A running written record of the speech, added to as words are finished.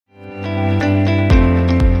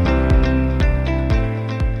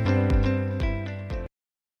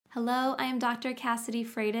Hello, I am Dr. Cassidy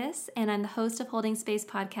Freitas, and I'm the host of Holding Space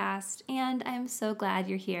podcast, and I am so glad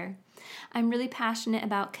you're here. I'm really passionate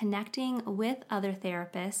about connecting with other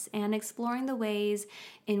therapists and exploring the ways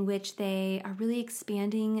in which they are really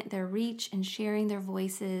expanding their reach and sharing their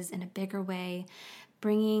voices in a bigger way,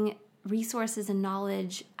 bringing resources and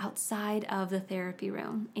knowledge outside of the therapy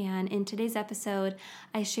room. And in today's episode,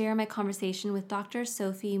 I share my conversation with Dr.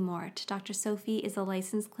 Sophie Mort. Dr. Sophie is a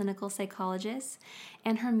licensed clinical psychologist,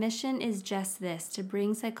 and her mission is just this, to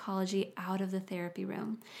bring psychology out of the therapy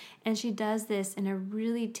room. And she does this in a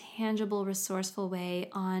really tangible, resourceful way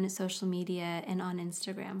on social media and on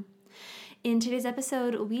Instagram. In today's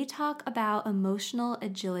episode, we talk about emotional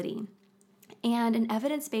agility and an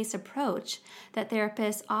evidence-based approach that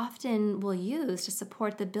therapists often will use to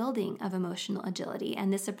support the building of emotional agility.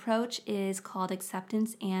 And this approach is called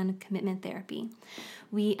acceptance and commitment therapy.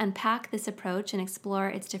 We unpack this approach and explore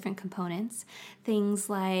its different components,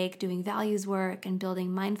 things like doing values work and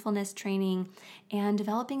building mindfulness training and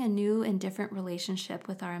developing a new and different relationship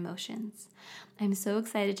with our emotions. I'm so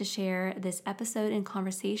excited to share this episode and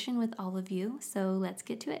conversation with all of you, so let's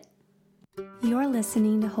get to it. You're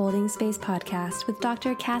listening to Holding Space podcast with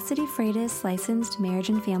Dr. Cassidy Freitas, licensed marriage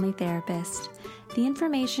and family therapist. The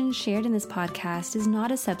information shared in this podcast is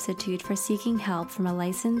not a substitute for seeking help from a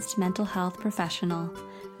licensed mental health professional.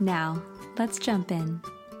 Now, let's jump in.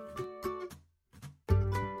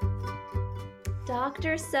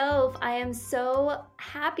 Dr. Soph, I am so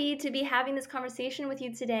happy to be having this conversation with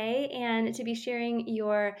you today and to be sharing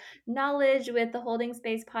your knowledge with the Holding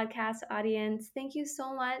Space podcast audience. Thank you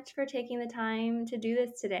so much for taking the time to do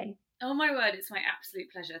this today. Oh my word, it's my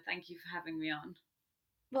absolute pleasure. Thank you for having me on.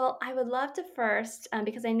 Well, I would love to first,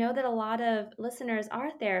 because I know that a lot of listeners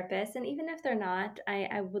are therapists, and even if they're not,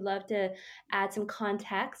 I would love to add some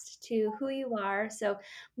context to who you are. So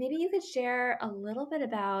maybe you could share a little bit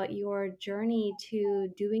about your journey to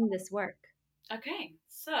doing this work. Okay,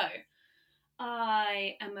 so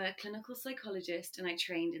I am a clinical psychologist and I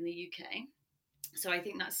trained in the UK. So I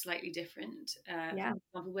think that's slightly different. Yeah. For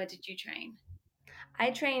example, where did you train? I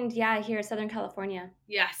trained, here in Southern California.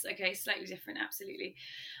 Yes, okay, slightly different, absolutely.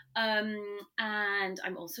 And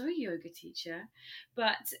I'm also a yoga teacher,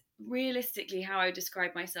 but realistically, how I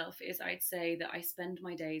describe myself is I'd say that I spend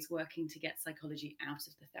my days working to get psychology out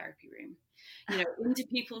of the therapy room, into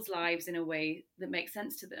people's lives in a way that makes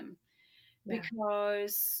sense to them. Yeah.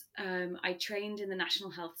 Because I trained in the National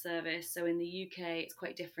Health Service, so in the UK it's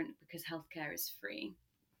quite different because healthcare is free,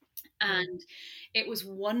 and it was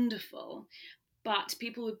wonderful. But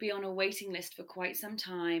people would be on a waiting list for quite some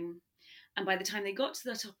time. And by the time they got to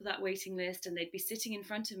the top of that waiting list and they'd be sitting in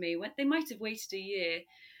front of me, when they might have waited a year,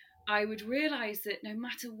 I would realize that no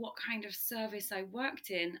matter what kind of service I worked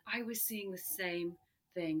in, I was seeing the same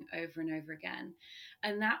thing over and over again.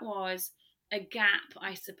 And that was a gap,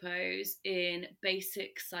 I suppose, in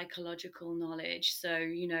basic psychological knowledge. So,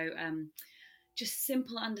 just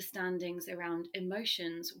simple understandings around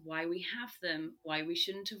emotions, why we have them, why we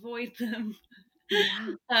shouldn't avoid them.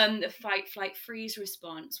 Yeah. The fight, flight, freeze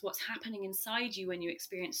response, what's happening inside you when you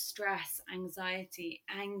experience stress, anxiety,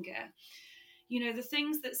 anger. The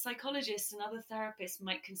things that psychologists and other therapists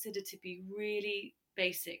might consider to be really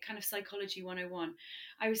basic, kind of psychology 101.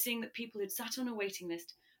 I was seeing that people had sat on a waiting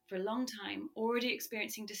list for a long time, already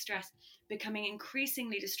experiencing distress, becoming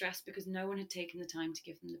increasingly distressed because no one had taken the time to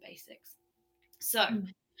give them the basics. So,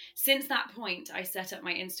 since that point, I set up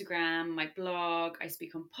my Instagram, my blog, I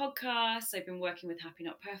speak on podcasts, I've been working with Happy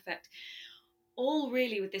Not Perfect, all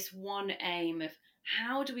really with this one aim of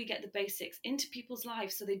how do we get the basics into people's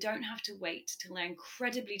lives so they don't have to wait till they're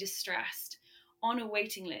incredibly distressed on a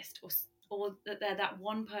waiting list or that they're that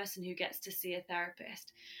one person who gets to see a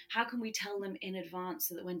therapist. How can we tell them in advance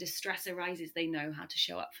so that when distress arises, they know how to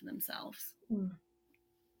show up for themselves?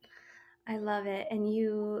 I love it. And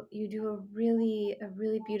you do a really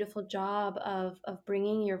beautiful job of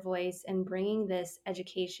bringing your voice and bringing this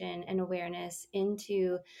education and awareness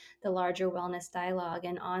into the larger wellness dialogue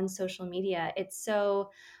and on social media. It's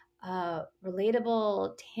so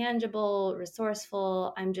relatable, tangible,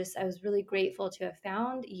 resourceful. I was really grateful to have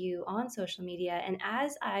found you on social media. And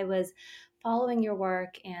as I was following your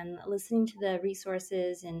work and listening to the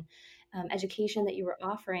resources and education that you were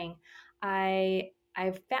offering, I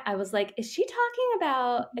I was like, is she talking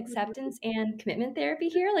about acceptance and commitment therapy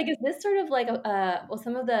here? Like, is this sort of like well,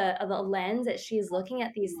 some of the lens that she's looking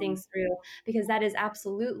at these things through? Because that is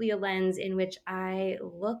absolutely a lens in which I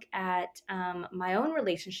look at my own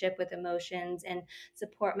relationship with emotions and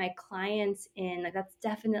support my clients in. Like, that's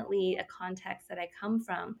definitely a context that I come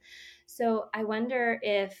from. So I wonder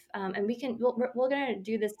if, and we're going to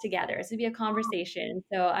do this together. This would be a conversation.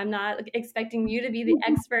 So I'm not expecting you to be the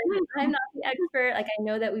expert. I'm not the expert. Like, I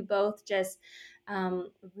know that we both just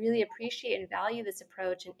really appreciate and value this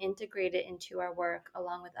approach and integrate it into our work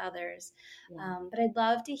along with others. But I'd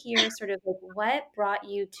love to hear sort of like what brought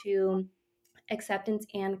you to acceptance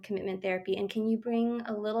and commitment therapy, and can you bring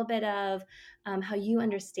a little bit of how you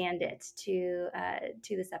understand it to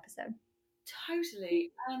this episode?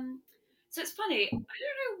 Totally. So it's funny.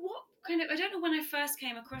 I don't know when I first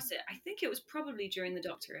came across it. I think it was probably during the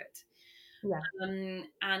doctorate, Yeah.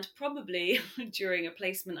 and probably during a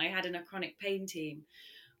placement I had in a chronic pain team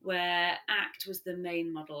where ACT was the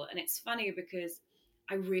main model. And it's funny because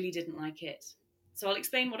I really didn't like it. So I'll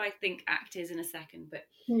explain what I think ACT is in a second. But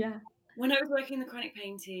Yeah. when I was working in the chronic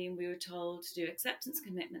pain team, we were told to do acceptance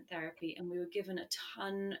commitment therapy, and we were given a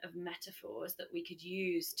ton of metaphors that we could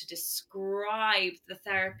use to describe the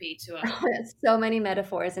therapy to us. So many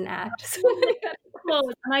metaphors in ACT. So many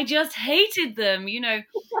metaphors. And I just hated them.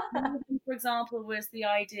 For example, was the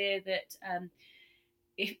idea that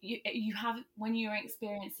if you have when you're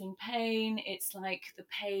experiencing pain, it's like the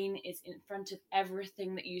pain is in front of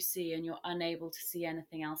everything that you see and you're unable to see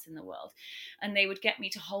anything else in the world. And they would get me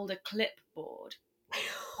to hold a clipboard.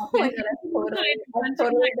 Oh my God, I've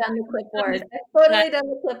totally done the clipboard. I've totally done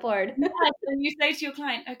the clipboard. Yes, and you say to your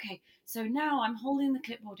client, okay, so now I'm holding the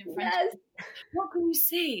clipboard in front of Yes. you. What can you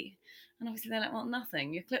see? And obviously they're like, well,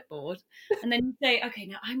 nothing, your clipboard. And then you say, okay,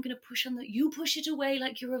 now I'm going to you push it away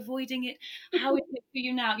like you're avoiding it. How is it for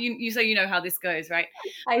you now? You say, you know how this goes, right?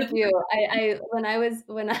 I But do. I when I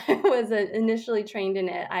was initially trained in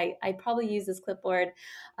it, I probably used this clipboard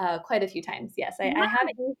quite a few times. Yes, I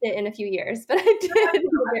haven't used it in a few years, but I did in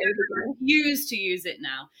the very beginning. use to use it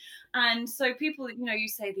now. And so people, you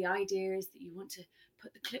say the idea is that you want to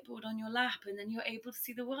put the clipboard on your lap and then you're able to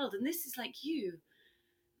see the world. And this is like you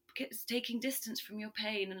taking distance from your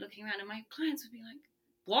pain and looking around. And my clients would be like,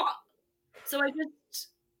 what? So I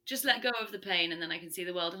just let go of the pain and then I can see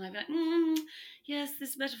the world. And I'd be like, yes,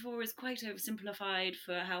 this metaphor is quite oversimplified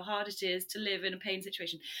for how hard it is to live in a pain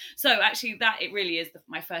situation. So actually it really is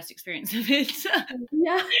my first experience of it.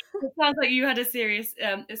 Yeah. It sounds like you had a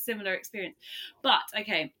similar experience. But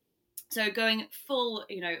okay, so going full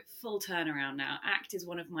turnaround now. ACT is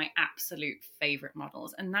one of my absolute favorite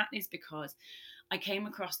models, and that is because I came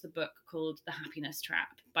across the book called The Happiness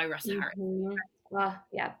Trap by Russ Harris.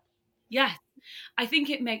 Yeah. Yes, I think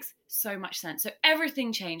it makes so much sense. So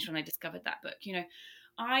everything changed when I discovered that book.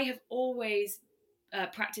 I have always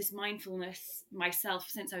practiced mindfulness myself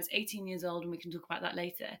since I was 18 years old, and we can talk about that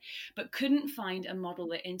later, but couldn't find a model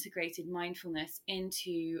that integrated mindfulness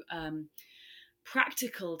into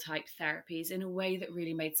practical type therapies in a way that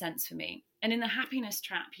really made sense for me. And in The Happiness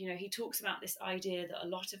Trap, he talks about this idea that a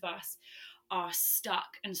lot of us are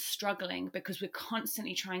stuck and struggling because we're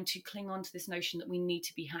constantly trying to cling on to this notion that we need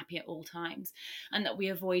to be happy at all times and that we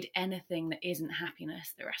avoid anything that isn't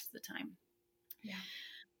happiness the rest of the time. Yeah.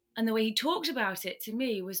 And the way he talked about it to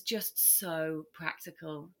me was just so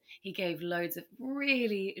practical. He gave loads of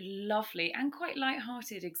really lovely and quite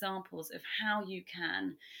light-hearted examples of how you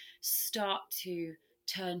can start to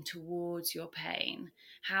turn towards your pain,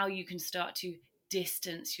 how you can start to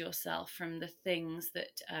distance yourself from the things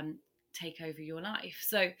that take over your life.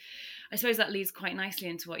 So I suppose that leads quite nicely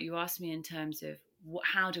into what you asked me in terms of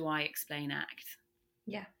how do I explain ACT?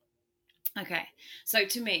 Yeah. Okay, so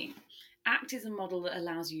to me, ACT is a model that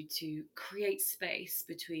allows you to create space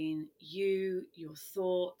between you, your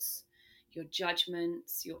thoughts, your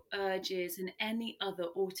judgments, your urges, and any other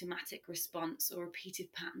automatic response or repeated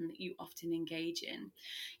pattern that you often engage in.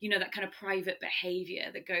 That kind of private behavior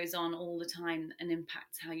that goes on all the time and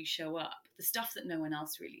impacts how you show up, the stuff that no one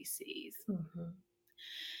else really sees. Mm-hmm.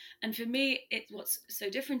 And for me, what's so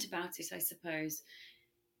different about it, I suppose,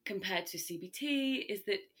 compared to CBT, is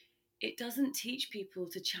that it doesn't teach people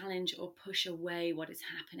to challenge or push away what is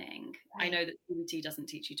happening. Right. I know that CBT doesn't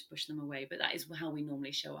teach you to push them away, but that is how we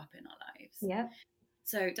normally show up in our lives. Yeah.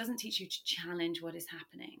 So it doesn't teach you to challenge what is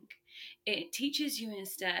happening. It teaches you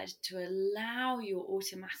instead to allow your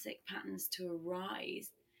automatic patterns to arise,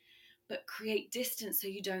 but create distance so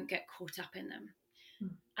you don't get caught up in them.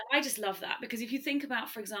 And I just love that, because if you think about,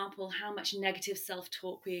 for example, how much negative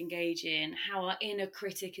self-talk we engage in, how our inner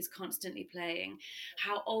critic is constantly playing,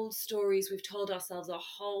 how old stories we've told ourselves our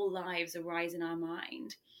whole lives arise in our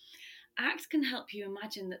mind, ACT can help you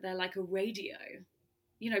imagine that they're like a radio,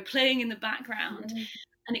 playing in the background, Yeah.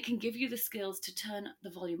 and it can give you the skills to turn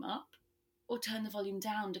the volume up or turn the volume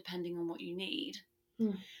down depending on what you need.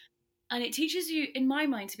 Mm. And it teaches you, in my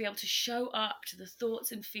mind, to be able to show up to the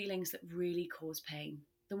thoughts and feelings that really cause pain,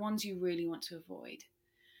 the ones you really want to avoid.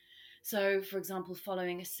 So, for example,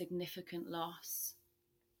 following a significant loss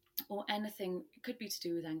or anything, it could be to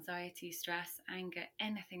do with anxiety, stress, anger,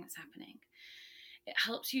 anything that's happening. It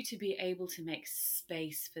helps you to be able to make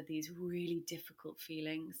space for these really difficult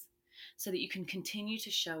feelings so that you can continue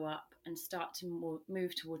to show up and start to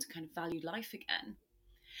move towards a kind of valued life again.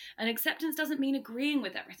 And acceptance doesn't mean agreeing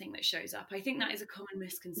with everything that shows up. I think that is a common Yes.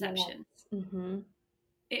 misconception. Mm-hmm.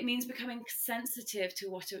 It means becoming sensitive to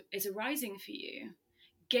what is arising for you,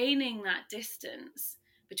 gaining that distance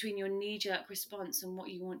between your knee jerk response and what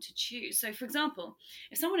you want to choose. So, for example,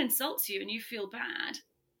 if someone insults you and you feel bad,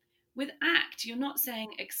 with ACT, you're not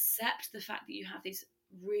saying accept the fact that you have these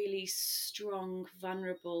really strong,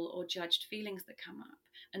 vulnerable, or judged feelings that come up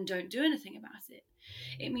and don't do anything about it.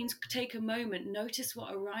 It means take a moment, notice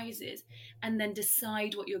what arises, and then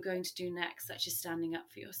decide what you're going to do next, such as standing up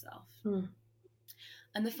for yourself. Mm.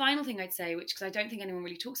 And the final thing I'd say, which because I don't think anyone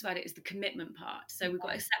really talks about it, is the commitment part. So we've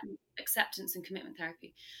got acceptance and commitment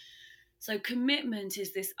therapy. So commitment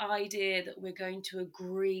is this idea that we're going to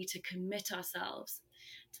agree to commit ourselves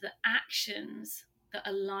to the actions that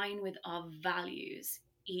align with our values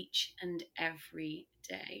each and every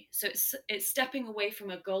day. So it's stepping away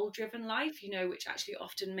from a goal-driven life, which actually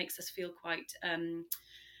often makes us feel quite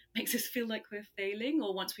makes us feel like we're failing,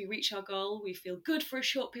 or once we reach our goal, we feel good for a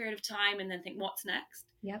short period of time and then think, what's next?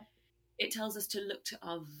 Yep. It tells us to look to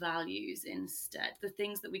our values instead, the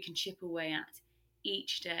things that we can chip away at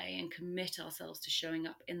each day and commit ourselves to showing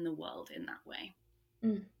up in the world in that way.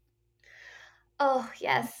 Mm. Oh,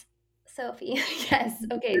 yes, Sophie. Yes.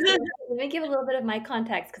 Okay. So let me give a little bit of my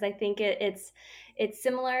context because I think it's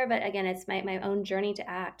similar, but again, it's my own journey to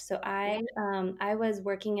ACT. So Yeah. I was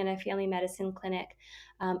working in a family medicine clinic,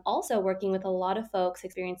 also working with a lot of folks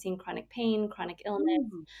experiencing chronic pain, chronic illness.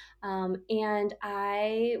 Mm. And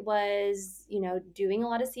I was, doing a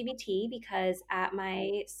lot of CBT because at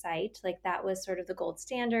my site, like that was sort of the gold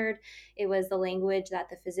standard. It was the language that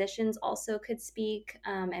the physicians also could speak,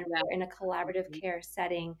 and Yeah. we're in a collaborative care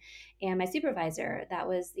setting. And my supervisor, that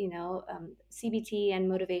was, CBT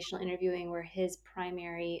and motivational interviewing were his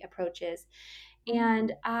primary approaches. And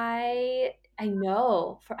Mm. I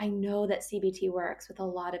know that CBT works with a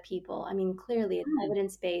lot of people. I mean, clearly it's Mm.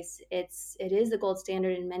 evidence-based. It is the gold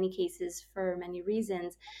standard in many cases for many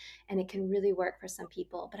reasons, and it can really work for some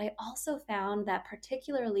people. But I also found that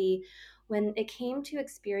particularly when it came to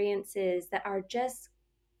experiences that are just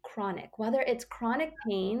chronic, whether it's chronic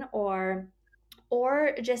pain or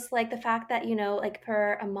just like the fact that like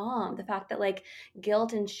for a mom, the fact that like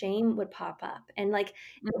guilt and shame would pop up, and like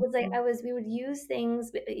it was like Mm. we would use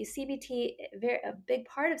things. CBT, a big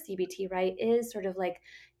part of CBT, right, is sort of like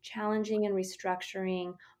challenging and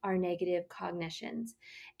restructuring our negative cognitions.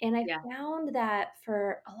 And I Yeah. found that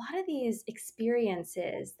for a lot of these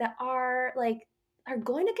experiences that are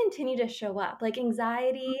going to continue to show up, like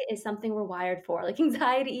anxiety is something we're wired for. Like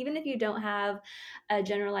anxiety, even if you don't have a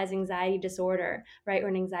generalized anxiety disorder, right, or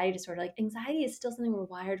an anxiety disorder, like anxiety is still something we're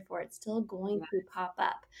wired for. It's still going Yeah. to pop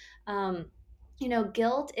up. um,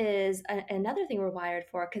 Guilt is another thing we're wired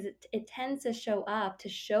for because it tends to show up to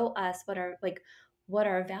show us what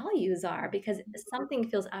our values are, because something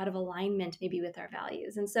feels out of alignment maybe with our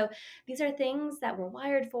values. And so these are things that we're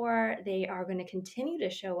wired for. They are going to continue to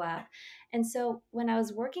show up. And so when I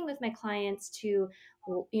was working with my clients to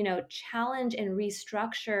challenge and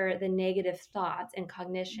restructure the negative thoughts and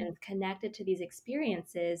cognitions connected to these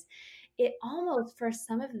experiences, it almost, for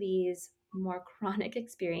some of these more chronic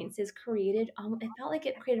experiences, it felt like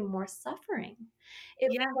it created more suffering.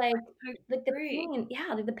 It Yeah. was I like the agree. pain,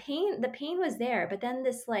 yeah, like the pain was there, but then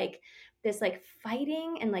this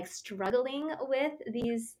fighting and like struggling with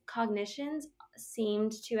these cognitions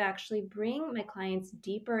seemed to actually bring my clients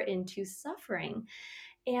deeper into suffering.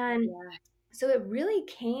 And Yeah. so it really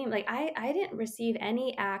came like I didn't receive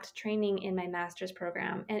any ACT training in my master's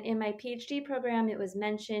program, and in my PhD program it was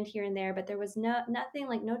mentioned here and there, but there was nothing,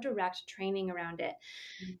 like no direct training around it.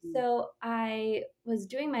 Mm. So I was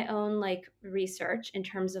doing my own like research in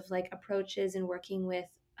terms of like approaches and working with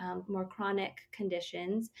more chronic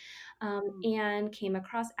conditions, Mm. and came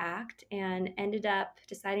across ACT and ended up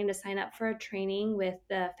deciding to sign up for a training with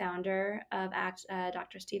the founder of ACT,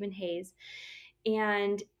 Dr. Stephen Hayes.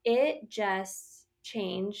 And it just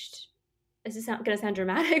changed. This is not going to sound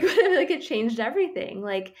dramatic, but I feel like it changed everything.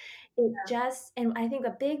 Like it just, and I think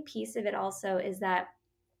a big piece of it also is that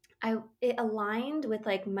it aligned with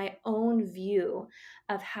like my own view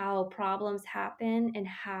of how problems happen and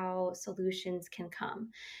how solutions can come.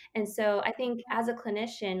 And so I think as a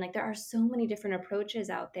clinician, like there are so many different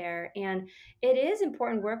approaches out there, and it is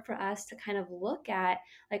important work for us to kind of look at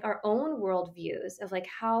like our own worldviews of like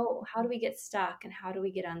how do we get stuck and how do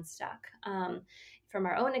we get unstuck. From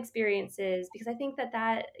our own experiences, because I think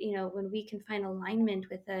that when we can find alignment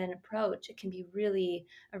with an approach, it can be really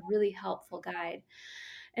a really helpful guide.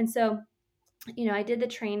 And so, I did the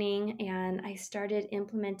training and I started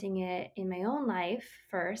implementing it in my own life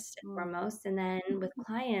first and Mm. foremost, and then with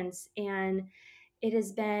clients. And it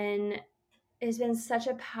has been it's been such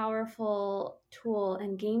a powerful tool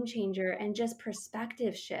and game changer and just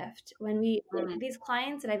perspective shift when Mm. these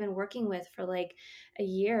clients that I've been working with for like a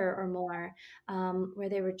year or more, where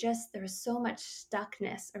there was so much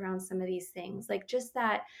stuckness around some of these things, like just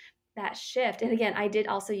that shift. And again, I did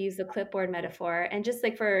also use the clipboard metaphor, and just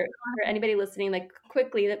like for anybody listening, like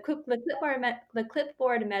quickly, the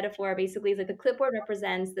clipboard metaphor basically is like the clipboard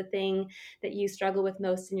represents the thing that you struggle with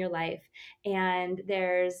most in your life. And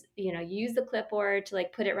there's, you use the clipboard to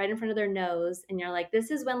like put it right in front of their nose, and you're like, this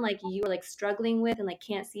is when like you are like struggling with and like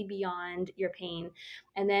can't see beyond your pain.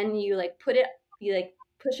 And then you like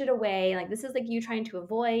push it away, like this is like you trying to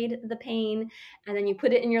avoid the pain. And then you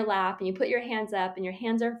put it in your lap and you put your hands up, and your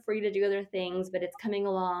hands are free to do other things, but it's coming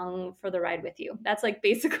along for the ride with you. That's like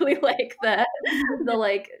basically like the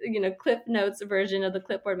like, Cliff Notes version of the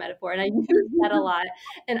clipboard metaphor. And I use that a lot.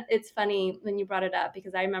 And it's funny when you brought it up,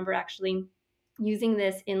 because I remember actually using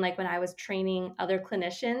this in like when I was training other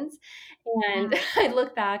clinicians. And Mm. I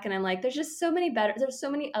look back and I'm like, there's so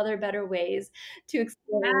many other better ways to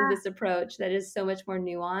explain Yeah. this approach that is so much more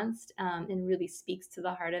nuanced, and really speaks to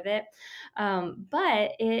the heart of it.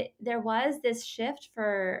 But there was this shift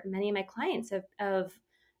for many of my clients of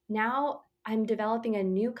now I'm developing a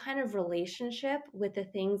new kind of relationship with the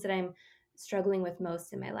things that I'm struggling with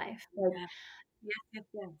most in my life. Like, Yeah. Yes, yes,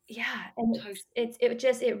 yes. yeah, and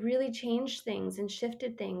Totally. it really changed things and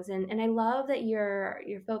shifted things. And I love that you're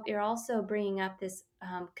also bringing up this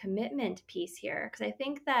commitment piece here, because I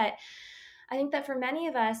think that for many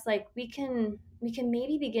of us, like we can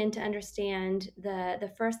maybe begin to understand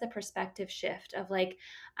the perspective shift of like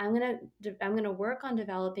I'm gonna work on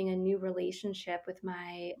developing a new relationship with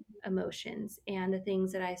my emotions and the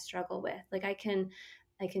things that I struggle with. Like I can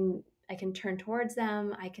turn towards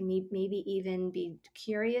them. I can maybe even be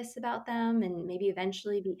curious about them, and maybe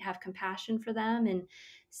eventually have compassion for them, and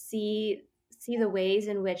see the ways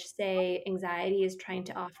in which, say, anxiety is trying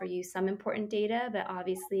to offer you some important data, but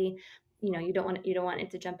obviously, you don't want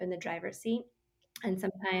it to jump in the driver's seat. And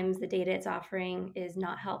sometimes the data it's offering is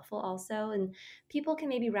not helpful also, and people can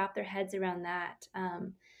maybe wrap their heads around that.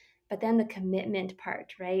 But then the commitment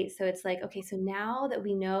part, right? So it's like, okay, so now that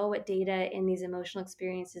we know what data in these emotional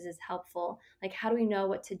experiences is helpful, like how do we know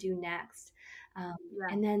what to do next? Yeah.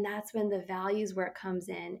 And then that's when the values work comes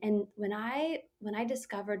in. And when I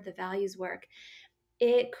discovered the values work,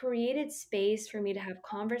 it created space for me to have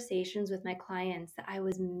conversations with my clients that I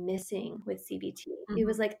was missing with CBT. It Mhm.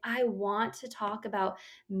 was like I want to talk about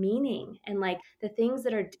meaning and like the things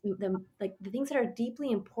that are deeply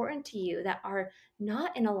important to you that are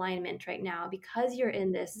not in alignment right now because you're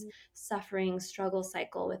in this suffering struggle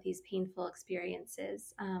cycle with these painful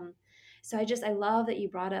experiences. So I love that you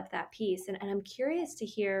brought up that piece, and I'm curious to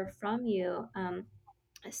hear from you,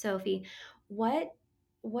 Sophie. what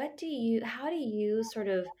how do you sort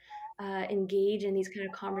of engage in these kind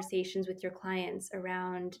of conversations with your clients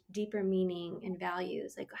around deeper meaning and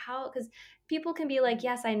values? Like how, because people can be like,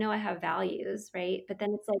 yes, I know I have values, right? But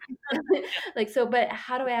then it's like like, so but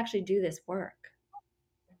how do I actually do this work?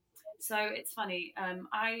 So it's funny.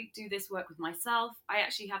 I do this work with myself. I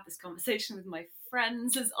actually have this conversation with my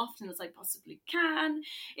friends as often as I possibly can.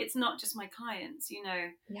 It's not just my clients,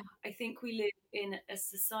 Yeah. I think we live in a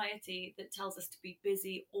society that tells us to be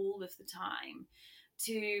busy all of the time,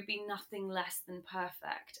 to be nothing less than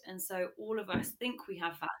perfect. And so all of us think we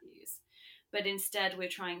have values, but instead we're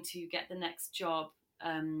trying to get the next job,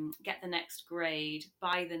 get the next grade,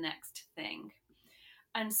 buy the next thing.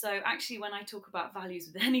 And so, actually, when I talk about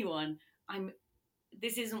values with anyone, I'm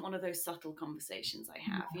this isn't one of those subtle conversations I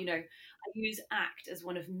have. You know, I use ACT as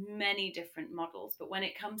one of many different models, but when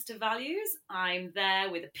it comes to values, I'm there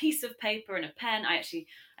with a piece of paper and a pen. I actually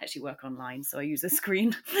work online, so I use a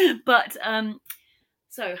screen. But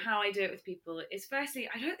so how I do it with people is, firstly,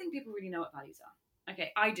 I don't think people really know what values are.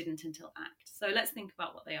 Okay, I didn't until ACT. So let's think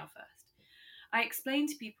about what they are first. I explain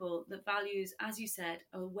to people that values, as you said,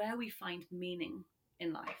 are where we find meaning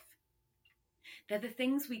in life. They're the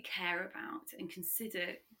things we care about and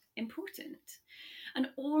consider important. And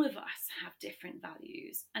all of us have different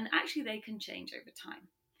values, and actually they can change over time.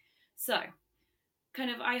 So,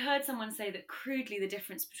 I heard someone say that crudely the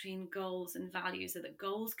difference between goals and values are that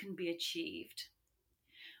goals can be achieved,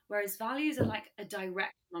 whereas values are like a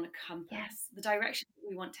direction on a compass, the direction that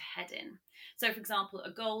we want to head in. So, for example,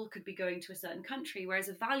 a goal could be going to a certain country, whereas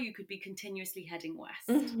a value could be continuously heading west.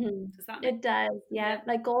 Does that make It does, yeah. Yeah.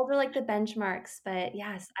 Like goals are like the benchmarks, but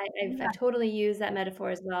yes, I've totally used that metaphor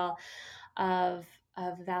as well of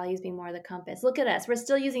values being more the compass. Look at us, we're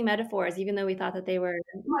still using metaphors, even though we thought that they were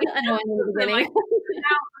annoying in the beginning.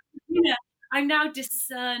 I'm now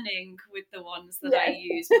discerning with the ones that I Yes.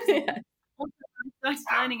 use, because Yeah. also when I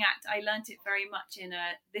started learning ACT, I learned it very much in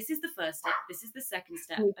a this is the first step, this is the second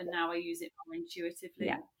step, and now I use it more intuitively.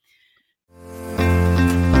 Yeah.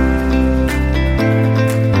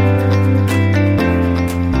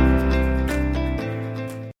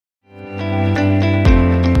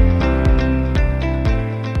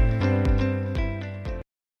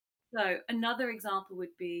 So another example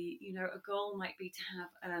would be, a goal might be to have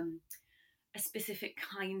a specific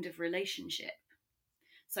kind of relationship.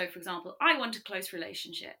 So, for example, I want a close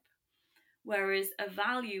relationship, whereas a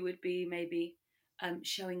value would be maybe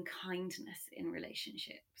showing kindness in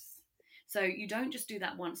relationships. So you don't just do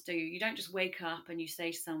that once, do you? You don't just wake up and you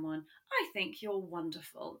say to someone, I think you're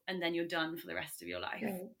wonderful, and then you're done for the rest of your life.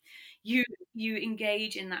 Right. You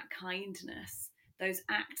engage in that kindness, those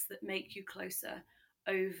acts that make you closer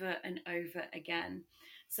over and over again.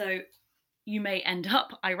 So you may end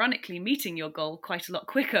up, ironically, meeting your goal quite a lot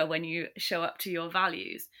quicker when you show up to your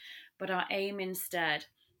values. But our aim instead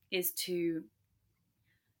is to,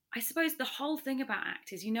 I suppose the whole thing about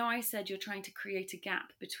ACT is, I said you're trying to create a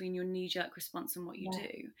gap between your knee-jerk response and what you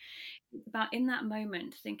do. It's about, in that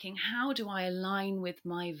moment, thinking, how do I align with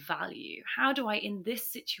my value? How do I, in this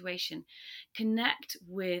situation, connect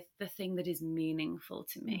with the thing that is meaningful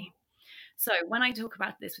to me? So when I talk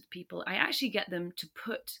about this with people, I actually get them to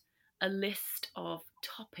put a list of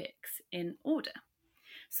topics in order.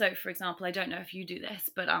 So, for example, I don't know if you do this,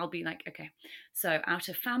 but I'll be like, okay, so out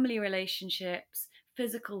of family relationships,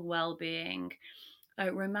 physical well-being,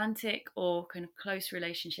 romantic or kind of close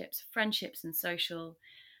relationships, friendships and social,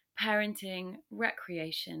 parenting,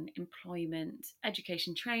 recreation, employment,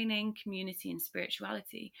 education, training, community, and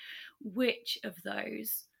spirituality, which of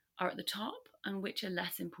those are at the top and which are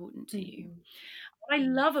less important to you? What I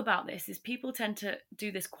love about this is people tend to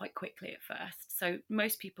do this quite quickly at first. So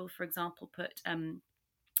most people, for example, put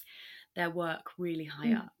their work really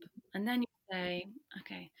high up. And then you say,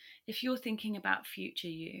 okay, if you're thinking about future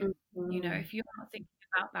you, if you're not thinking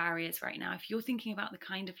about barriers right now, if you're thinking about the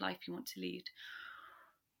kind of life you want to lead,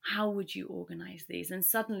 how would you organize these? And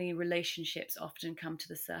suddenly relationships often come to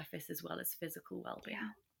the surface as well as physical well-being. Yeah.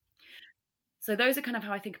 So those are kind of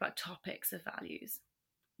how I think about topics of values.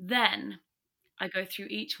 Then I go through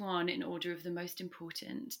each one in order of the most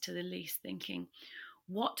important to the least, thinking,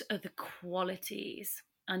 what are the qualities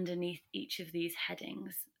underneath each of these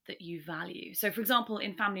headings that you value? So, for example,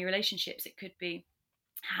 in family relationships, it could be,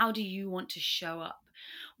 how do you want to show up?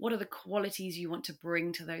 What are the qualities you want to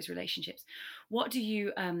bring to those relationships? What do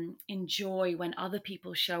you enjoy when other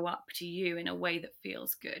people show up to you in a way that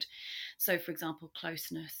feels good? So, for example,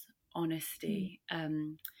 closeness, honesty,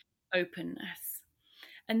 openness.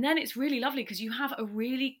 And then it's really lovely because you have a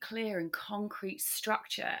really clear and concrete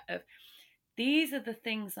structure of, these are the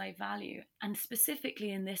things I value, and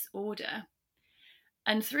specifically in this order.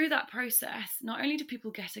 And through that process, not only do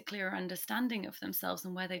people get a clearer understanding of themselves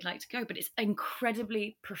and where they'd like to go, but it's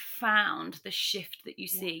incredibly profound, the shift that you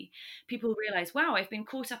see. People realize, wow, I've been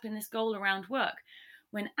caught up in this goal around work,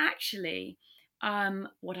 when actually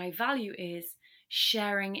what I value is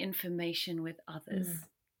sharing information with others.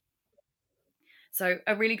 So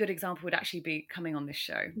a really good example would actually be coming on this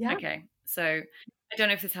show. Yeah. Okay, so I don't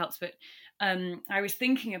know if this helps, but I was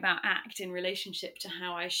thinking about ACT in relationship to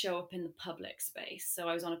how I show up in the public space. So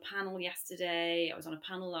I was on a panel yesterday, I was on a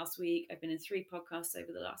panel last week, I've been in 3 podcasts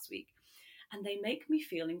over the last week, and they make me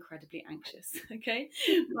feel incredibly anxious, okay?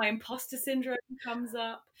 My imposter syndrome comes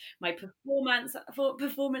up, my performance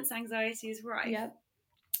anxiety is rife. Yep.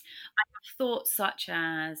 I have thoughts such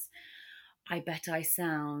as, I bet I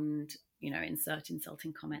sound, insert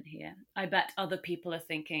insulting comment here. I bet other people are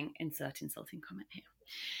thinking, insert insulting comment here.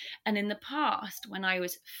 And in the past, when I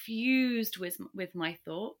was fused with my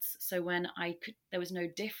thoughts, so when there was no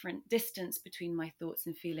different distance between my thoughts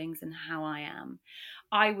and feelings and how I am,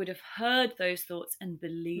 I would have heard those thoughts and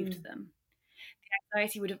believed them. The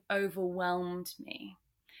anxiety would have overwhelmed me.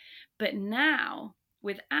 But now,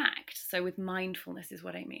 with ACT, so with mindfulness is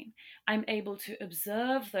what I mean, I'm able to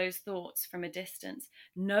observe those thoughts from a distance,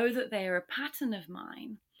 know that they are a pattern of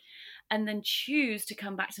mine, and then choose to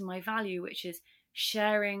come back to my value, which is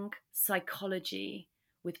sharing psychology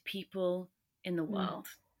with people in the world.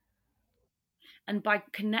 And by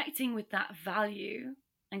connecting with that value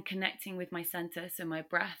and connecting with my center, so my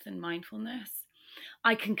breath and mindfulness,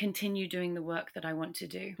 I can continue doing the work that I want to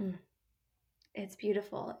do. It's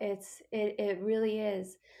beautiful. It really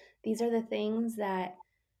is. These are the things that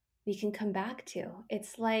we can come back to.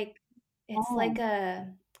 It's like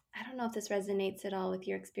I don't know if this resonates at all with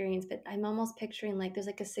your experience, but I'm almost picturing like there's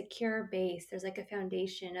like a secure base. There's like a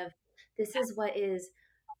foundation of this is what is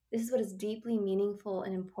this is what is deeply meaningful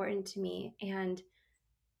and important to me. And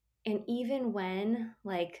even when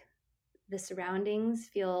like the surroundings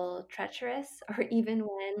feel treacherous, or even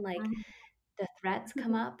when like the threats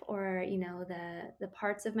come up, or the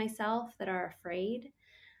parts of myself that are afraid,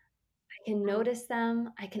 I can notice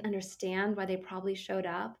them. I can understand why they probably showed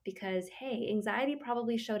up, because hey, anxiety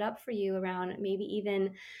probably showed up for you around maybe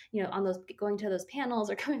even, on those going to those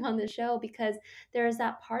panels or coming on the show, because there is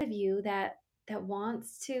that part of you that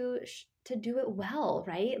wants to do it well,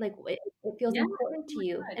 right? Like it feels Yeah. important to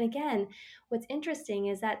you. And again, what's interesting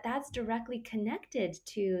is that that's directly connected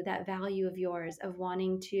to that value of yours of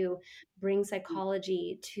wanting to bring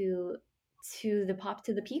psychology to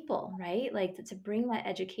the people, right? Like to bring that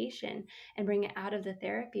education and bring it out of the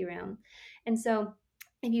therapy room. And so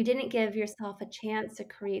if you didn't give yourself a chance to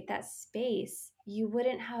create that space, you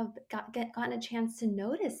wouldn't have gotten a chance to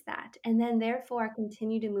notice that, and then therefore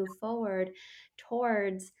continue to move forward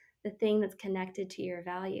towards the thing that's connected to your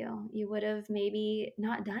value. You would have maybe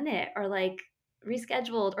not done it, or like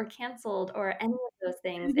rescheduled or canceled or any of those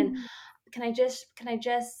things. And can I just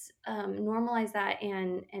normalize that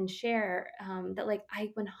and share that like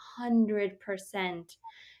I 100%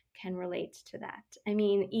 can relate to that. I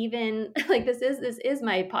mean, even like this is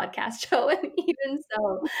my podcast show, and even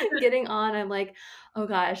so, getting on, I'm like, oh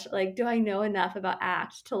gosh, like, do I know enough about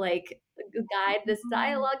ACT to like guide this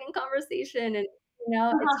dialogue and conversation? And it's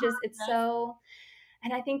Yes. so.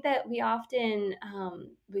 And I think that we often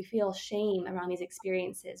we feel shame around these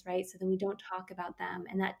experiences, right? So then we don't talk about them,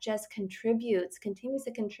 and that just continues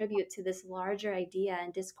to contribute to this larger idea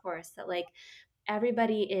and discourse that like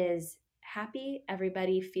everybody is happy,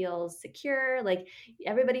 everybody feels secure, like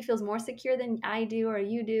everybody feels more secure than I do or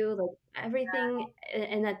you do, like everything,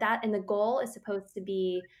 and and the goal is supposed to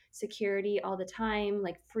be security all the time,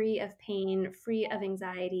 like free of pain, free of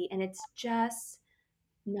anxiety, and it's just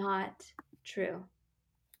not true.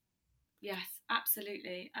 Yes,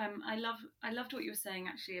 absolutely. I loved what you were saying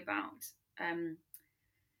actually about um,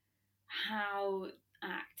 how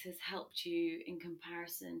ACT has helped you in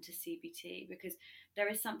comparison to CBT, because there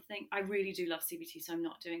is something I really do love CBT, so I'm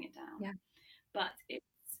not doing it down. Yeah. But it's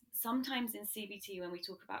sometimes in CBT when we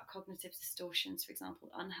talk about cognitive distortions, for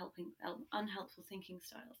example, unhelpful thinking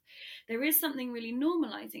styles, there is something really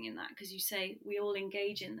normalizing in that, because you say we all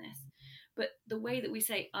engage in this. But the way that we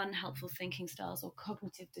say unhelpful thinking styles or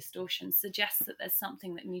cognitive distortions suggests that there's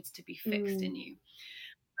something that needs to be fixed in you.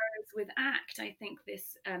 Whereas with ACT, I think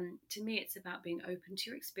this, to me, it's about being open to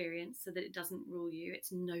your experience so that it doesn't rule you.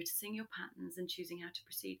 It's noticing your patterns and choosing how to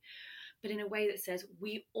proceed, but in a way that says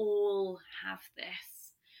we all have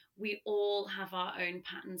this. We all have our own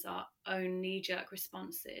patterns, our own knee jerk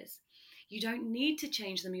responses. You don't need to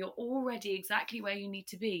change them. You're already exactly where you need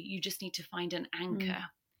to be. You just need to find an anchor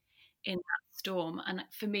in that storm. And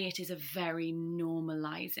for me, it is a very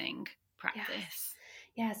normalizing practice.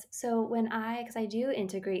 Yes. So because I do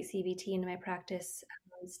integrate CBT into my practice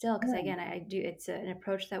still, because Oh, again, I do, it's an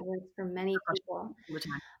approach that works for many gosh, people. all the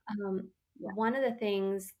time. Yeah. One of the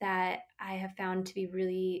things that I have found to be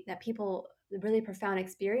the really profound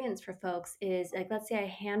experience for folks is like, let's say I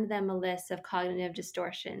hand them a list of cognitive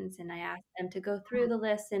distortions and I ask them to go through the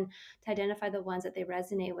list and to identify the ones that they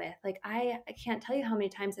resonate with. Like, I can't tell you how many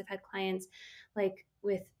times I've had clients like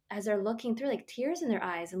as they're looking through, like tears in their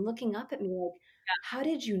eyes and looking up at me like, how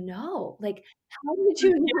did you know? Like, how did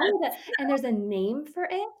you know that? Yes. And there's a name for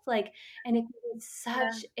it. Like, and it can be Yeah.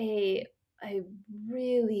 such a a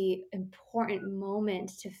really important moment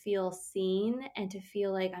to feel seen and to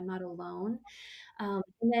feel like I'm not alone. And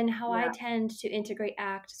then how I Yeah. tend to integrate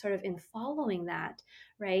ACT sort of in following that,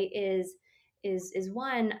 right, is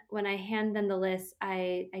one, when I hand them the list,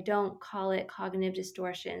 I don't call it cognitive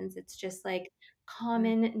distortions. It's just like Mm.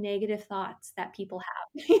 common negative thoughts that people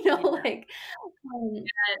have, you know, Yeah. like um,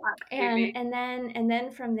 Absolutely. and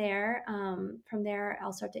then from there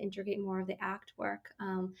I'll start to integrate more of the ACT work.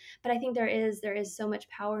 But I think there is so much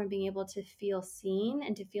power in being able to feel seen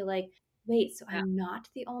and to feel like, wait, so Yeah. I'm not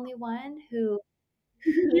the only one who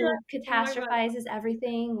Yeah. who Oh my God. catastrophizes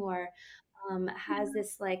everything, or has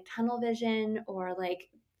this like tunnel vision, or like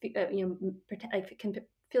like can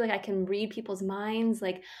feel like I can read people's minds.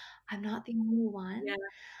 Like I'm not the only one. Yeah.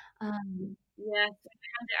 Um, Yeah. When I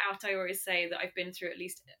hand it out, I always say that I've been through at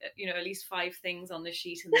least 5 things on the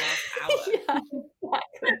sheet in the last hour. yeah,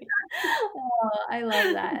 exactly. Oh, I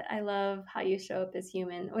love that. I love how you show up as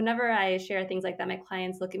human. Whenever I share things like that, my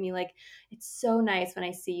clients look at me like, it's so nice when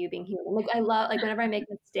I see you being human. Like I love, like whenever I make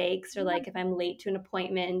mistakes, or like if I'm late to an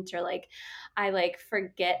appointment, or like I like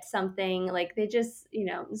forget something, like they just,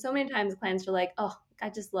 so many times clients are like, oh, I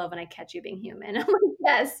just love when I catch you being human. I'm like,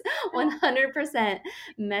 yes, 100%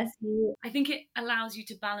 messy. I think it allows you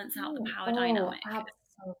to balance out the power Oh, dynamic.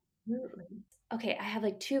 absolutely. Okay, I have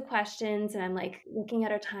like two questions, and I'm like looking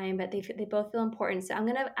at our time, but they both feel important. So I'm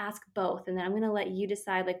gonna ask both, and then I'm gonna let you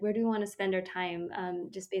decide like where do we want to spend our time,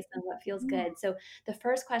 just based on what feels Mm. good. So the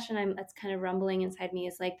first question that's kind of rumbling inside me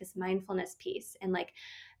is like this mindfulness piece, and like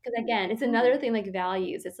because again, it's another thing like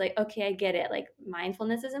values. It's like, okay, I get it. Like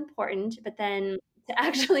mindfulness is important, but then to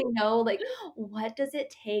actually know like what does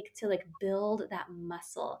it take to like build that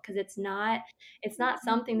muscle, because it's not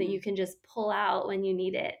something that you can just pull out when you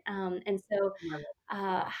need it. And so,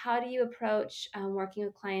 how do you approach working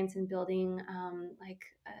with clients and building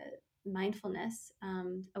mindfulness,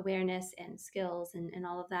 awareness, and skills, and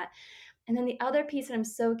all of that? And then the other piece that I'm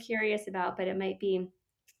so curious about, but it might be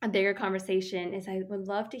a bigger conversation, is I would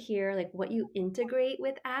love to hear like what you integrate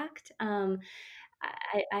with ACT.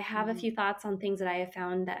 I have a Mhm. few thoughts on things that I have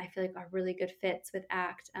found that I feel like are really good fits with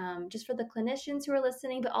ACT, just for the clinicians who are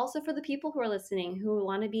listening, but also for the people who are listening who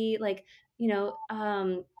want to be like,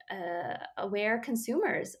 aware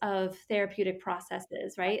consumers of therapeutic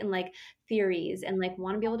processes, right? And like theories, and like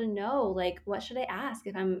want to be able to know like what should I ask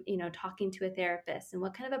if I'm, talking to a therapist, and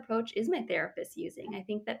what kind of approach is my therapist using. I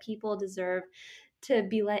think that people deserve to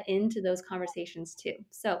be let into those conversations too.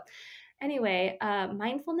 So anyway,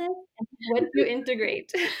 mindfulness and what do you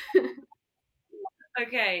integrate?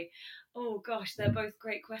 Okay. Oh gosh, they're both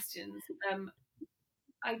great questions.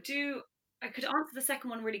 I do. I could answer the second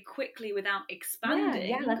one really quickly without Yeah,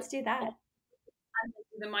 expanding let's do that. and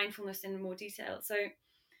the mindfulness in more detail. So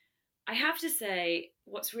I have to say,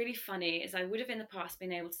 what's really funny is I would have in the past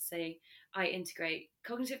been able to say I integrate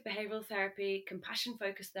cognitive behavioral therapy, compassion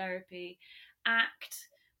focused therapy, ACT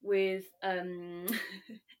with a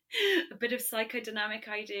bit of psychodynamic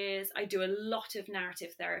ideas. I do a lot of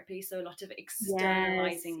narrative therapy, so a lot of Yes,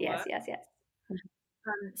 externalizing yes, work, yes, yes.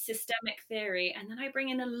 systemic theory, and then I bring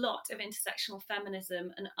in a lot of intersectional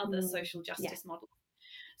feminism and other Mm, social yeah, justice models.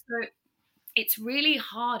 So it's really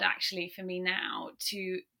hard actually for me now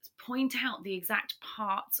to point out the exact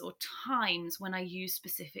parts or times when I use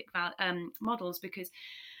specific models, because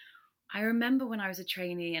I remember when I was a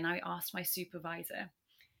trainee and I asked my supervisor,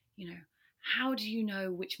 you know, how do you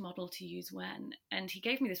know which model to use when? And he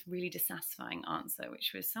gave me this really dissatisfying answer,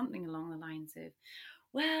 which was something along the lines of,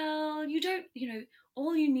 well, you don't,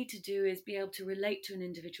 all you need to do is be able to relate to an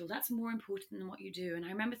individual. That's more important than what you do. And I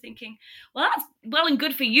remember thinking, well, that's well and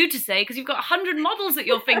good for you to say, because you've got 100 models at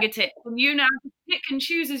your fingertips and you now pick and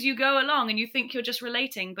choose as you go along, and you think you're just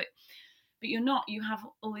relating, but you're not. You have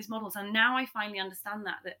all these models. And now I finally understand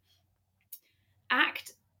that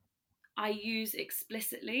ACT I use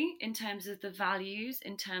explicitly in terms of the values,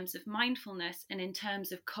 in terms of mindfulness, and in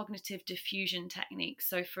terms of cognitive diffusion techniques.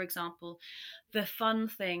 So, for example, the fun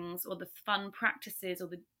things or the fun practices or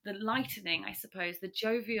the lightening, I suppose, the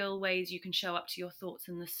jovial ways you can show up to your thoughts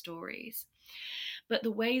and the stories. But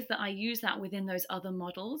the ways that I use that within those other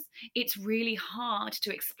models, it's really hard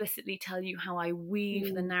to explicitly tell you how I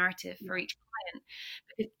weave the mm, narrative for yeah, each client,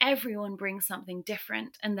 because everyone brings something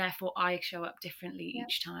different and therefore I show up differently yeah.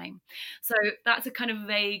 each time. So that's a kind of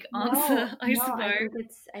vague No, answer, I no,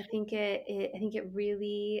 suppose. I think it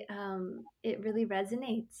really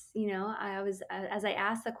resonates. As I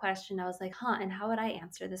asked the question, I was like, huh, and how would I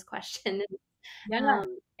answer this question? Yeah.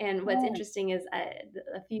 And what's Yeah. interesting is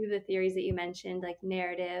a few of the theories that you mentioned, like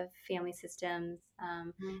narrative, family systems,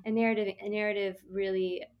 Mhm. and narrative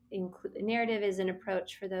really. narrative is an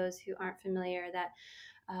approach, for those who aren't familiar, that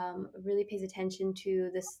really pays attention to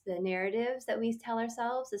the narratives that we tell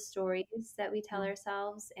ourselves, the stories that we tell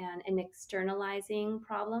ourselves, and externalizing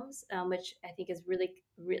problems, which I think is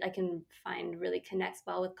I can find really connects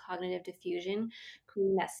well with cognitive diffusion,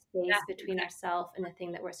 creating that space between ourselves and the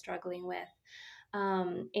thing that we're struggling with.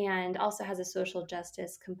 And also has a social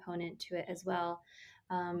justice component to it as well.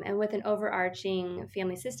 And with an overarching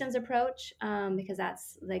family systems approach, because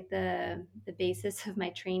that's like the basis of my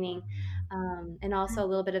training, and also a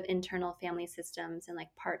little bit of internal family systems and like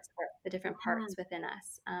the different parts within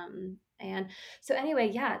us. And so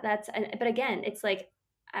anyway, yeah, but again, it's like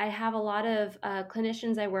I have a lot of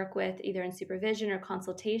clinicians I work with, either in supervision or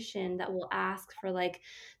consultation, that will ask for like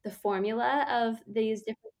the formula of these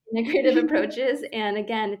different integrative approaches. And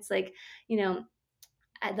again, it's like,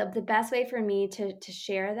 the best way for me to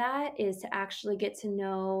share that is to actually get to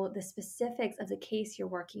know the specifics of the case you're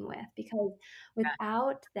working with, because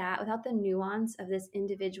without the nuance of this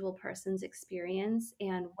individual person's experience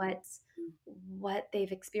and what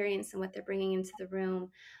they've experienced and what they're bringing into the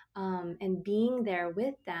room, and being there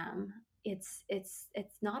with them, it's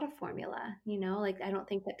not a formula, like I don't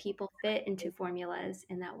think that people fit into formulas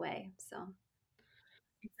in that way. So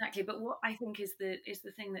Exactly, but what I think is the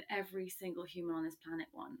thing that every single human on this planet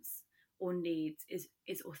wants or needs is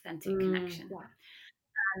authentic connection,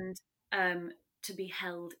 yeah. and to be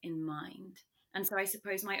held in mind. And so I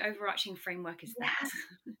suppose my overarching framework is that.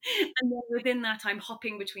 And then within that, I'm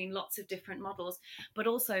hopping between lots of different models, but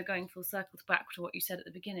also going full circle back to what you said at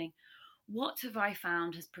the beginning. What have I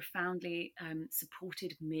found has profoundly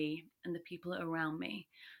supported me and the people around me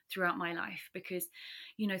throughout my life? Because,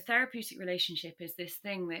 therapeutic relationship is this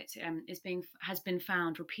thing that has been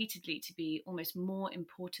found repeatedly to be almost more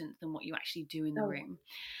important than what you actually do in the room.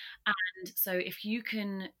 And so if you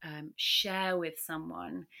can share with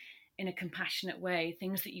someone in a compassionate way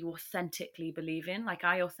things that you authentically believe in, like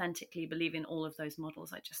I authentically believe in all of those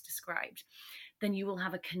models I just described, then you will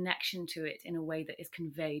have a connection to it in a way that is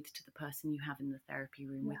conveyed to the person you have in the therapy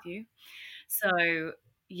room with you. So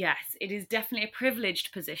yes, it is definitely a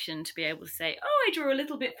privileged position to be able to say, oh, I drew a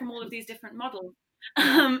little bit from all of these different models.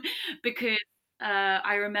 Because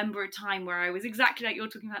I remember a time where I was exactly like you're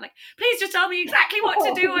talking about, like, please just tell me exactly what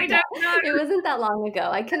to do. I don't know. It wasn't that long ago.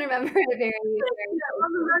 I can remember it very,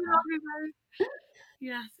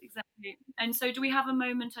 Yes, exactly. And so do we have a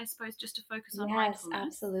moment, I suppose, just to focus on mindfulness? Yes,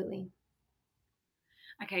 absolutely.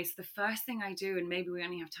 Okay, so the first thing I do, and maybe we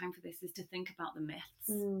only have time for this, is to think about the myths.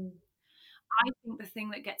 I think the thing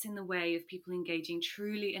that gets in the way of people engaging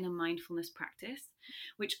truly in a mindfulness practice,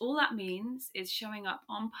 which all that means is showing up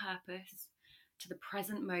on purpose to the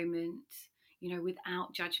present moment,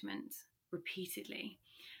 without judgment, repeatedly.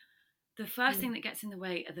 The first thing that gets in the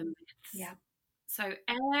way are the myths. Yeah. So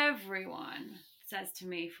everyone says to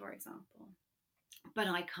me, for example, but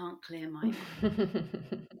I can't clear my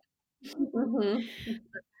mind.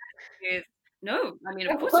 Is, no, I mean,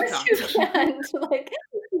 of course you can't. You can't. Like,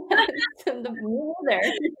 the neither.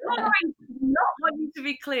 Your mind does not want you to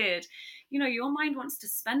be cleared. Your mind wants to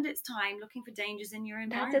spend its time looking for dangers in your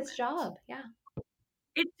environment. That's its job. Yeah.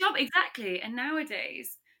 Its job, exactly. And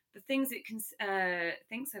nowadays, the things it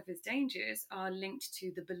thinks of as dangers are linked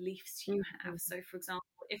to the beliefs you have. So, for example,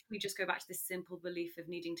 if we just go back to this simple belief of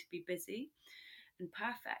needing to be busy and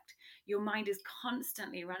perfect, your mind is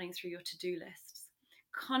constantly running through your to-do lists,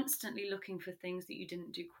 constantly looking for things that you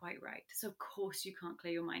didn't do quite right. So of course you can't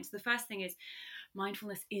clear your mind. So the first thing is,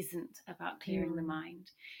 mindfulness isn't about clearing the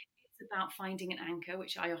mind. It's about finding an anchor,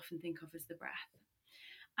 which I often think of as the breath,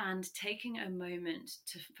 and taking a moment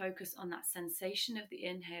to focus on that sensation of the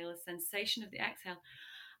inhale, a sensation of the exhale,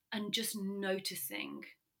 and just noticing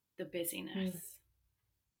the busyness.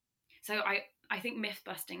 So I think myth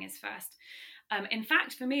busting is first. In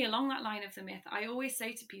fact, for me, along that line of the myth, I always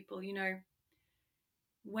say to people,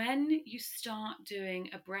 when you start doing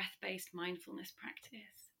a breath-based mindfulness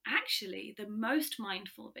practice, actually the most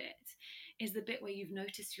mindful bit is the bit where you've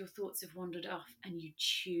noticed your thoughts have wandered off and you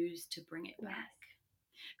choose to bring it back.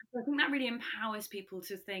 I think that really empowers people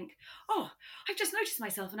to think, oh, I've just noticed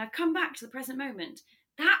myself and I've come back to the present moment.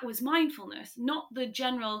 That was mindfulness, not the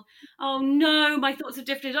general, oh no, my thoughts have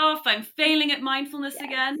drifted off, I'm failing at mindfulness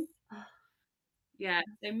again. Yeah,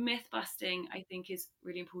 so myth busting, I think, is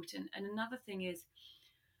really important. And another thing is,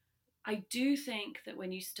 I do think that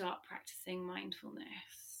when you start practicing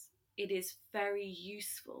mindfulness, it is very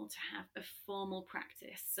useful to have a formal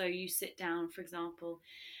practice. So you sit down, for example,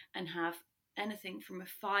 and have anything from a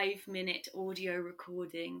 5-minute audio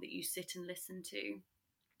recording that you sit and listen to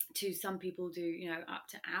some people do, up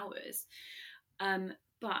to hours.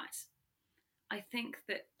 But I think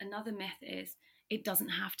that another myth is it doesn't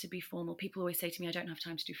have to be formal. People always say to me, I don't have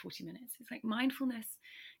time to do 40 minutes. It's like mindfulness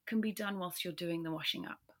can be done whilst you're doing the washing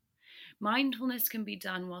up. Mindfulness can be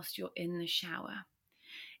done whilst you're in the shower.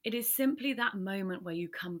 It is simply that moment where you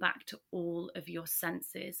come back to all of your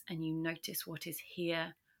senses and you notice what is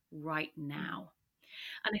here right now.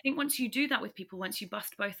 And I think once you do that with people, once you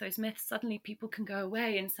bust both those myths, suddenly people can go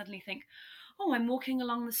away and suddenly think, oh, I'm walking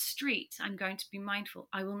along the street. I'm going to be mindful.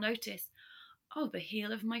 I will notice, oh, the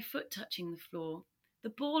heel of my foot touching the floor, the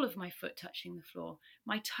ball of my foot touching the floor,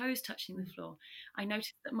 my toes touching the floor. I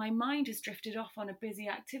notice that my mind has drifted off on a busy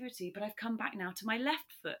activity, but I've come back now to my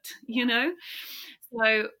left foot, you know?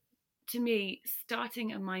 So to me,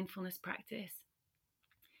 starting a mindfulness practice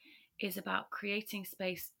is about creating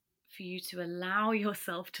space for you to allow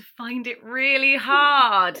yourself to find it really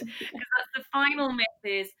hard. Because that's the final myth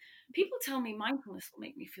is, people tell me mindfulness will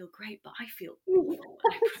make me feel great, but I feel awful when I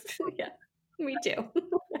practice. Yeah, me too.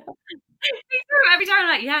 Every time I'm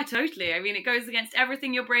like, yeah, totally. I mean, it goes against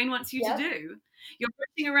everything your brain wants you to do. You're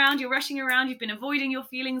rushing around, you've been avoiding your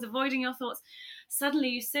feelings, avoiding your thoughts. Suddenly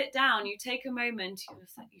you sit down, you take a moment, you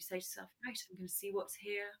say to yourself, right, I'm going to see what's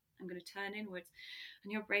here. I'm going to turn inwards.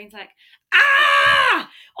 And your brain's like,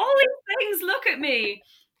 all these things, look at me.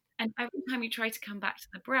 And every time you try to come back to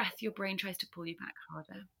the breath, your brain tries to pull you back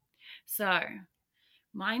harder. So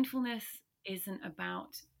mindfulness isn't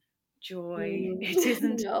about joy. It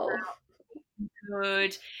isn't about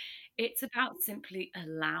good. It's about simply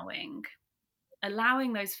allowing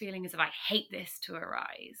those feelings of I hate this to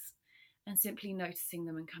arise, and simply noticing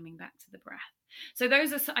them and coming back to the breath. So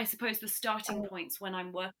those are, I suppose, the starting points when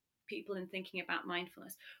I'm working with people and thinking about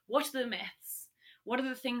mindfulness. What are the myths? What are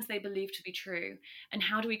the things they believe to be true? And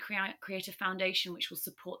how do we create a foundation which will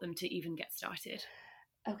support them to even get started?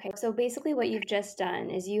 Okay, so basically what you've just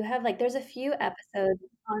done is you have there's a few episodes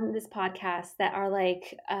on this podcast that are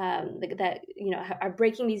that are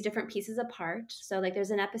breaking these different pieces apart. So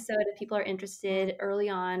there's an episode if people are interested early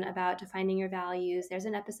on about defining your values. There's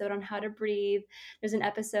an episode on how to breathe. There's an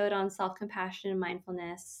episode on self-compassion and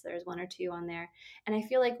mindfulness. There's one or two on there. And I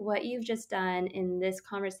feel like what you've just done in this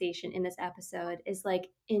conversation, in this episode, is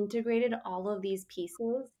integrated all of these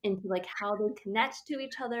pieces into how they connect to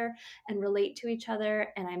each other and relate to each other.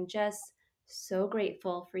 And I'm just so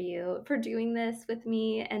grateful for you for doing this with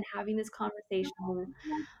me and having this conversation.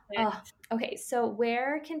 Okay, so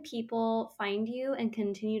where can people find you and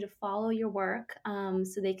continue to follow your work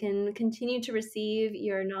so they can continue to receive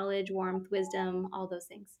your knowledge, warmth, wisdom, all those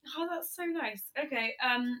things? Oh, that's so nice. Okay,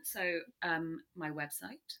 so my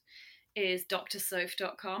website is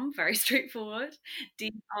drsoph.com, very straightforward,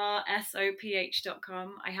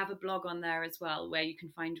 drsoph.com. I have a blog on there as well where you can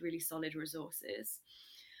find really solid resources.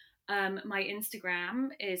 My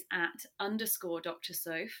Instagram is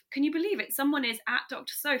 @_DrSoph. Can you believe it? Someone is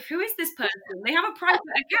 @DrSoph. Who is this person? They have a private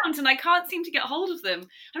account and I can't seem to get hold of them.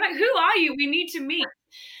 I'm like, who are you? We need to meet.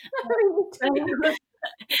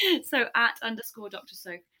 So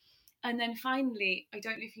 @_DrSoph. And then finally, I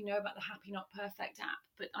don't know if you know about the Happy Not Perfect app,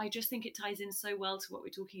 but I just think it ties in so well to what we're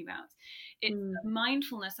talking about. It's a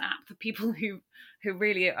mindfulness app for people who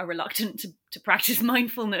really are reluctant to practice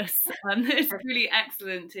mindfulness. It's really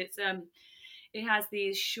excellent. It has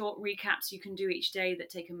these short recaps you can do each day that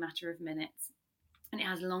take a matter of minutes, and it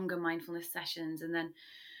has longer mindfulness sessions. And then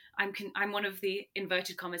I'm one of the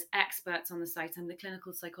inverted commas experts on the site. I'm the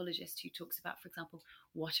clinical psychologist who talks about, for example,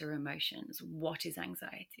 what are emotions, what is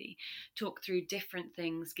anxiety, talk through different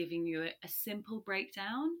things, giving you a simple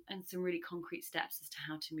breakdown and some really concrete steps as to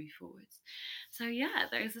how to move forwards. So yeah,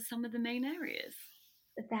 those are some of the main areas.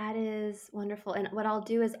 That is wonderful. And what I'll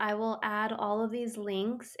do is I will add all of these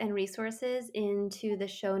links and resources into the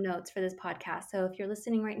show notes for this podcast. So if you're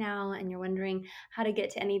listening right now and you're wondering how to get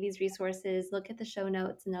to any of these resources, look at the show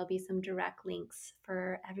notes and there'll be some direct links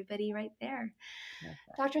for everybody right there.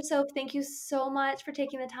 Perfect. Dr. Soph, thank you so much for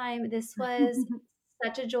taking the time. This was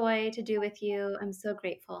such a joy to do with you. I'm so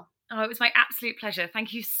grateful. Oh, it was my absolute pleasure.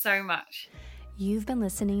 Thank you so much. You've been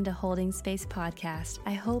listening to Holding Space Podcast.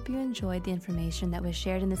 I hope you enjoyed the information that was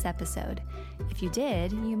shared in this episode. If you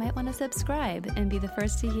did, you might want to subscribe and be the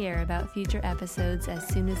first to hear about future episodes as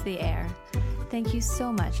soon as they air. Thank you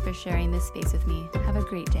so much for sharing this space with me. Have a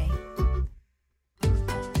great day.